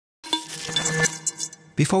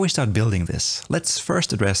Before we start building this, let's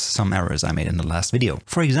first address some errors I made in the last video.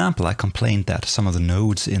 For example, I complained that some of the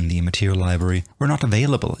nodes in the material library were not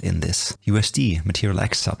available in this USD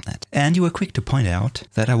MaterialX subnet. And you were quick to point out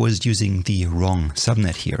that I was using the wrong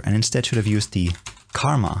subnet here and instead should have used the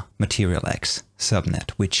KarmaXPU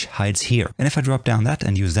subnet, which hides here. And if I drop down that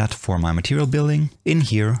and use that for my material building, in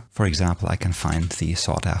here, for example, I can find the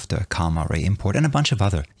sought after Karma array import and a bunch of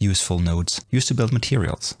other useful nodes used to build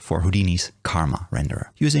materials for Houdini's Karma renderer,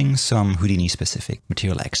 using some Houdini specific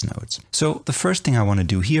MaterialX nodes. So the first thing I want to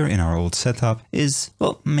do here in our old setup is,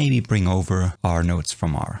 well, maybe bring over our nodes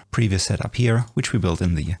from our previous setup here, which we built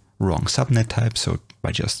in the wrong subnet type. So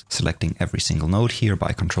by just selecting every single node here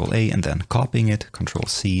by Control A and then copying it, Control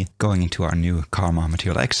C, going into our new Karma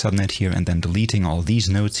MaterialX subnet here and then deleting all these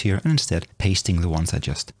nodes here and instead pasting the ones I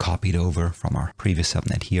just copied over from our previous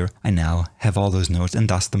subnet here. I now have all those nodes and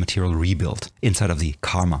thus the material rebuilt inside of the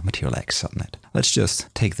Karma MaterialX subnet. Let's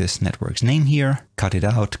just take this network's name here, cut it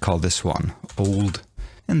out, call this one old,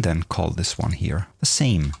 and then call this one here the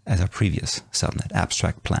same as our previous subnet,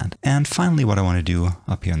 abstract plant. And finally, what I want to do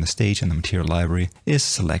up here on the stage in the material library is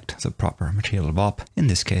select the proper material VOP, in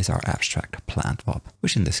this case our abstract plant VOP,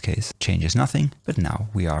 which in this case changes nothing, but now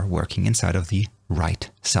we are working inside of the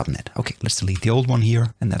right subnet. Okay, let's delete the old one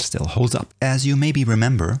here, and that still holds up. As you maybe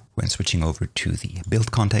remember, when switching over to the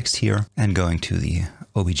build context here and going to the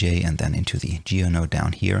OBJ and then into the geo node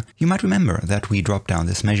down here, you might remember that we dropped down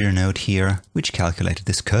this measure node here, which calculated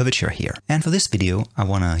this curvature here. And for this video, I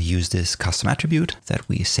want to use this custom attribute that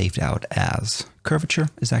we saved out as curvature,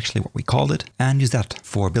 is actually what we called it, and use that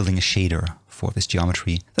for building a shader for this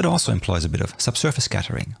geometry that also employs a bit of subsurface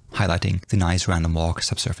scattering, highlighting the nice random walk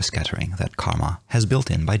subsurface scattering that Karma has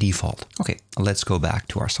built in by default. Okay, let's go back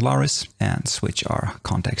to our Solaris and switch our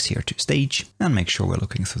context here to stage and make sure we're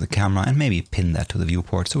looking through the camera and maybe pin that to the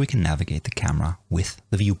viewport so we can navigate the camera with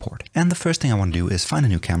the viewport. And the first thing I want to do is find a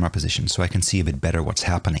new camera position so I can see a bit better what's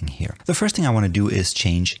happening here. The first thing I want to do is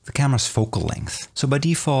change the camera's focal length. So by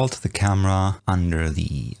default, the camera under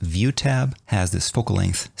the View tab has this focal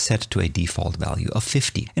length set to a default value of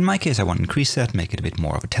 50. In my case, I want to increase that, make it a bit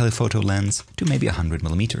more of a telephoto lens to maybe 100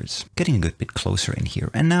 millimeters, getting a good bit closer in here.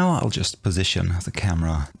 And now I'll just position the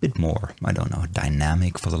camera a bit more, I don't know,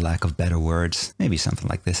 dynamic for the lack of better words, maybe something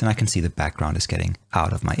like this. And I can see the background is getting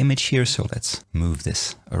out of my image here. So let's move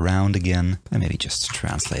this around again by maybe just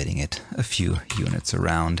translating it a few units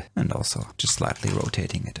around and also just slightly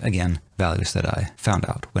rotating it. Again, values that I found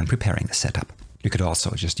out when preparing the setup. You could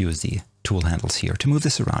also just use the tool handles here to move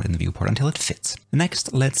this around in the viewport until it fits.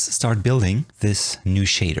 Next, let's start building this new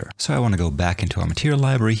shader. So I want to go back into our material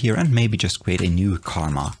library here and maybe just create a new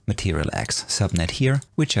Karma MaterialX subnet here,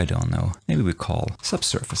 which I don't know, maybe we call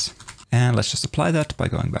Subsurface. And let's just apply that by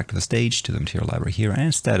going back to the stage, to the material library here, and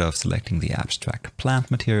instead of selecting the abstract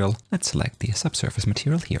plant material, let's select the subsurface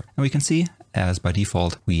material here. And we can see, as by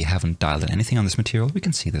default, we haven't dialed in anything on this material, we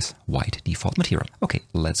can see this white default material. Okay,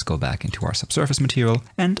 let's go back into our subsurface material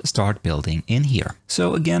and start building in here.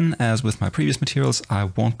 So again, as with my previous materials, I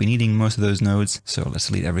won't be needing most of those nodes, so let's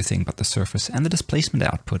delete everything but the surface and the displacement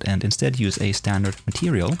output and instead use a standard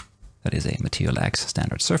material, that is a MaterialX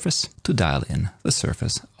standard surface, to dial in the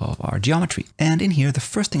surface of our geometry. And in here, the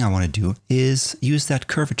first thing I want to do is use that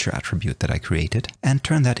curvature attribute that I created and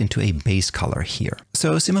turn that into a base color here.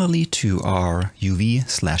 So similarly to our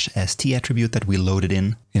UV/ST attribute that we loaded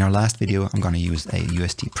in our last video, I'm going to use a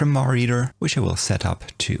USD primbar reader, which I will set up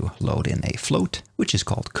to load in a float, which is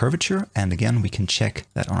called curvature. And again, we can check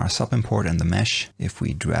that on our sub import and the mesh. If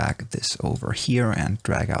we drag this over here and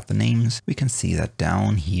drag out the names, we can see that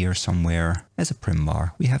down here somewhere as a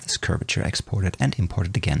primbar, we have this curvature exported and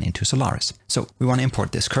imported again into Solaris. So we want to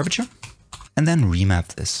import this curvature and then remap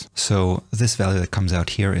this. So this value that comes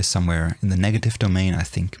out here is somewhere in the negative domain, I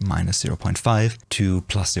think minus 0.5 to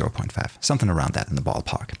plus 0.5, something around that in the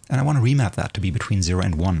ballpark. And I want to remap that to be between 0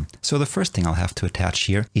 and 1. So the first thing I'll have to attach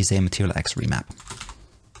here is a MaterialX remap,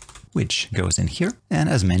 which goes in here. And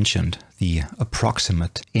as mentioned, the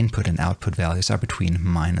approximate input and output values are between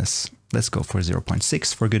minus, let's go for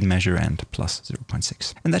 0.6 for good measure, and plus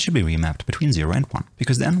 0.6. And that should be remapped between 0 and 1,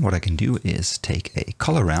 because then what I can do is take a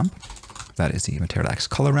color ramp, that is the MaterialX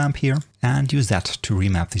color ramp here, and use that to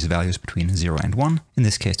remap these values between 0 and 1, in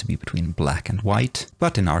this case to be between black and white,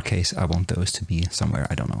 but in our case I want those to be somewhere,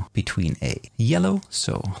 I don't know, between a yellow.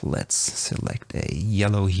 So let's select a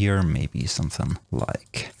yellow here, maybe something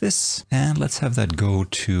like this, and let's have that go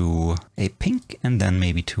to a pink and then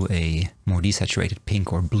maybe to a more desaturated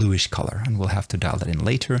pink or bluish color, and we'll have to dial that in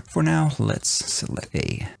later. For now, let's select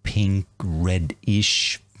a pink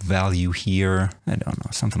reddish value here. I don't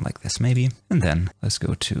know, something like this maybe. And then let's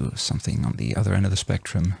go to something on the other end of the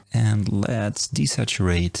spectrum and let's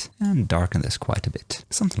desaturate and darken this quite a bit.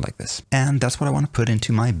 Something like this. And that's what I want to put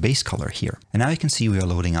into my base color here. And now you can see we are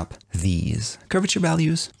loading up these curvature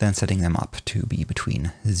values, then setting them up to be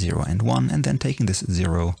between 0 and 1, and then taking this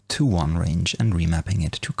 0 to 1 range and remapping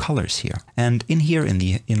it to colors here. And in here, in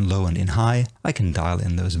the in low and in high, I can dial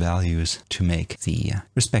in those values to make the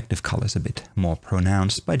respective colors a bit more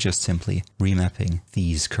pronounced by just simply remapping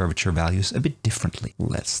these curvature values a bit differently.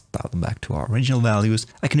 Let's dial them back to our original values.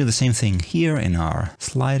 I can do the same thing here in our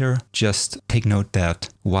slider. Just take note that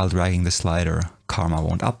while dragging the slider, Karma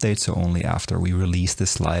won't update, so only after we release the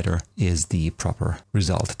slider is the proper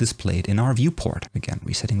result displayed in our viewport. Again,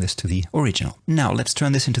 resetting this to the original. Now let's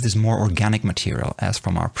turn this into this more organic material as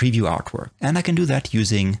from our preview artwork. And I can do that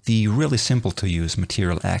using the really simple to use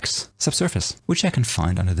MaterialX Subsurface, which I can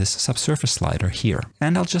find under this Subsurface slider here.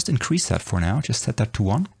 And I'll just increase that for now, just set that to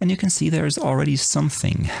 1. And you can see there's already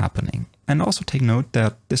something happening. And also take note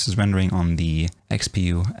that this is rendering on the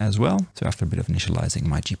XPU as well. So after a bit of initializing,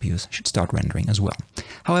 my GPUs should start rendering as well.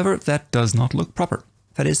 However, that does not look proper.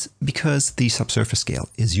 That is because the subsurface scale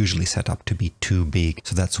is usually set up to be too big.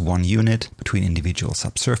 So that's 1 unit between individual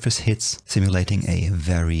subsurface hits, simulating a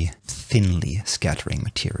very thinly scattering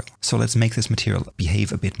material. So let's make this material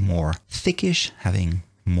behave a bit more thickish, having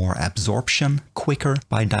more absorption quicker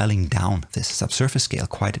by dialing down this subsurface scale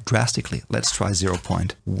quite drastically. Let's try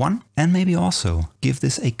 0.1 and maybe also give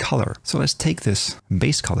this a color. So let's take this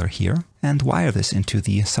base color here and wire this into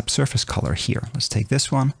the subsurface color here. Let's take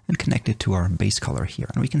this one and connect it to our base color here.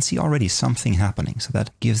 And we can see already something happening. So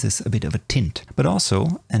that gives this a bit of a tint. But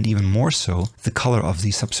also, and even more so, the color of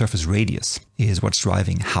the subsurface radius is what's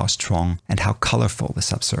driving how strong and how colorful the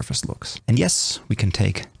subsurface looks. And yes, we can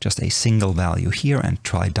take just a single value here and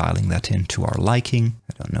try dialing that in to our liking.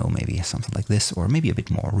 I don't know, maybe something like this, or maybe a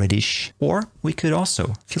bit more reddish. Or we could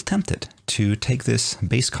also feel tempted to take this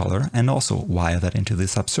base color and also wire that into the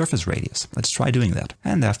subsurface radius. Let's try doing that.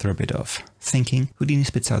 And after a bit of thinking, Houdini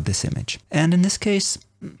spits out this image. And in this case,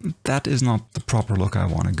 that is not the proper look I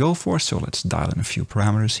want to go for, so let's dial in a few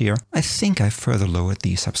parameters here. I think I further lowered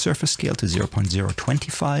the subsurface scale to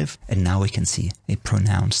 0.025, and now we can see a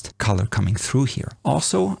pronounced color coming through here.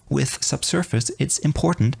 Also, with subsurface, it's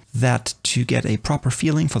important that to get a proper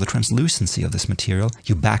feeling for the translucency of this material,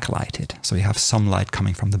 you backlight it. So you have some light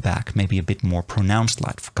coming from the back, maybe a bit more pronounced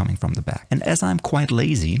light coming from the back. And as I'm quite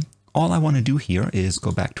lazy, all I want to do here is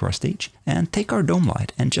go back to our stage and take our dome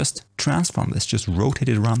light and just transform this, just rotate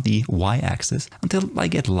it around the y-axis until I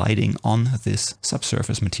get lighting on this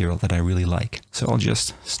subsurface material that I really like. So I'll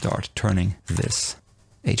just start turning this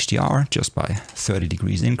HDR just by 30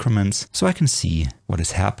 degrees increments so I can see what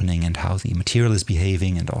is happening and how the material is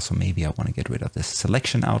behaving. And also maybe I want to get rid of this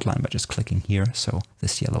selection outline by just clicking here. So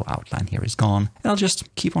this yellow outline here is gone. And I'll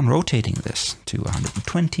just keep on rotating this to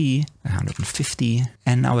 120, 150.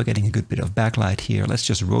 And now we're getting a good bit of backlight here. Let's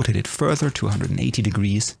just rotate it further to 180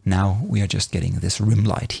 degrees. Now we are just getting this rim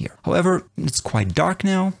light here. However, it's quite dark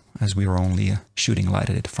now, as we are only shooting light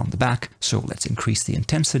at it from the back. So let's increase the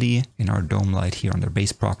intensity in our dome light here under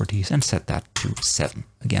base properties and set that to 7.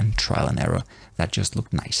 Again, trial and error. That just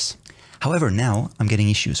looked nice. However, now I'm getting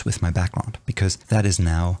issues with my background because that is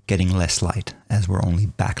now getting less light as we're only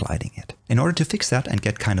backlighting it. In order to fix that and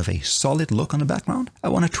get kind of a solid look on the background, I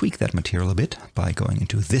want to tweak that material a bit by going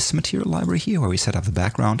into this material library here where we set up the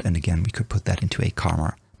background. And again, we could put that into a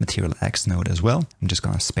KarmaXPU node as well. I'm just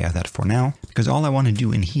going to spare that for now because all I want to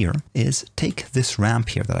do in here is take this ramp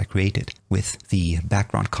here that I created with the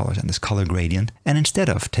background colors and this color gradient. And instead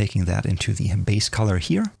of taking that into the base color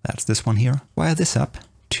here, that's this one here, wire this up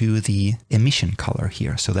to the emission color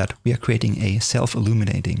here so that we are creating a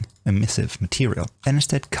self-illuminating emissive material. And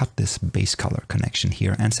instead cut this base color connection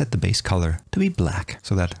here and set the base color to be black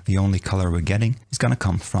so that the only color we're getting is going to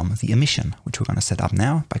come from the emission, which we're going to set up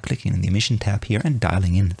now by clicking in the emission tab here and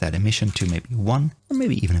dialing in that emission to maybe 1 or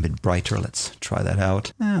maybe even a bit brighter. Let's try that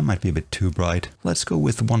out. Might be a bit too bright. Let's go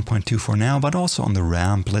with 1.2 for now, but also on the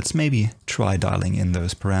ramp, let's maybe try dialing in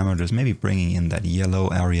those parameters, maybe bringing in that yellow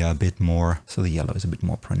area a bit more so the yellow is a bit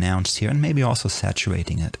more pronounced here, and maybe also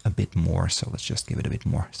saturating it a bit more. So let's just give it a bit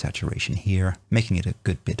more saturation here, making it a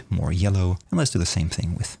good bit more yellow. And let's do the same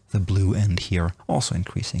thing with the blue end here, also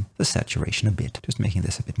increasing the saturation a bit, just making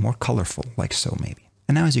this a bit more colorful, like so maybe.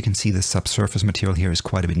 And now as you can see, the subsurface material here is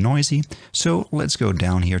quite a bit noisy. So let's go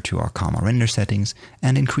down here to our Karma render settings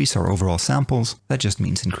and increase our overall samples. That just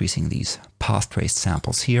means increasing these path traced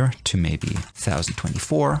samples here to maybe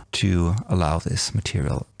 1024 to allow this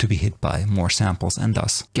material to be hit by more samples and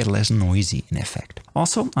thus get less noisy in effect.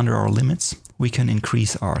 Also, under our limits, we can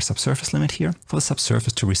increase our subsurface limit here for the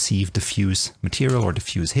subsurface to receive diffuse material or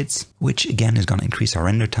diffuse hits, which again is going to increase our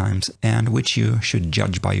render times and which you should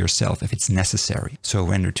judge by yourself if it's necessary. So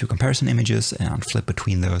render 2 comparison images and flip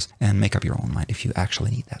between those and make up your own mind if you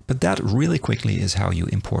actually need that. But that really quickly is how you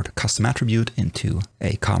import a custom attribute into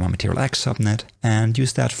a Karma MaterialX subnet and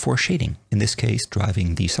use that for shading, in this case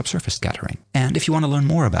driving the subsurface scattering. And if you want to learn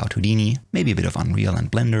more about Houdini, maybe a bit of Unreal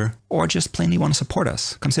and Blender, or just plainly want to support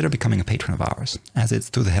us, consider becoming a patron of ours, as it's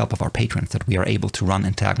through the help of our patrons that we are able to run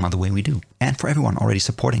Intagma the way we do. And for everyone already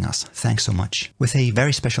supporting us, thanks so much. With a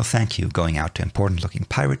very special thank you going out to Important Looking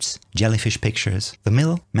Pirates, Jellyfish Pictures, The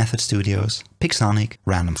Mill, Method Studios, Pixonic,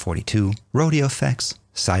 Random42, Rodeo Effects,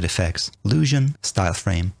 Side Effects, Lusion,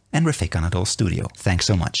 Styleframe, and Rafik Anadol Studio. Thanks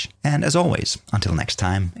so much. And as always, until next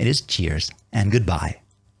time, it is cheers and goodbye.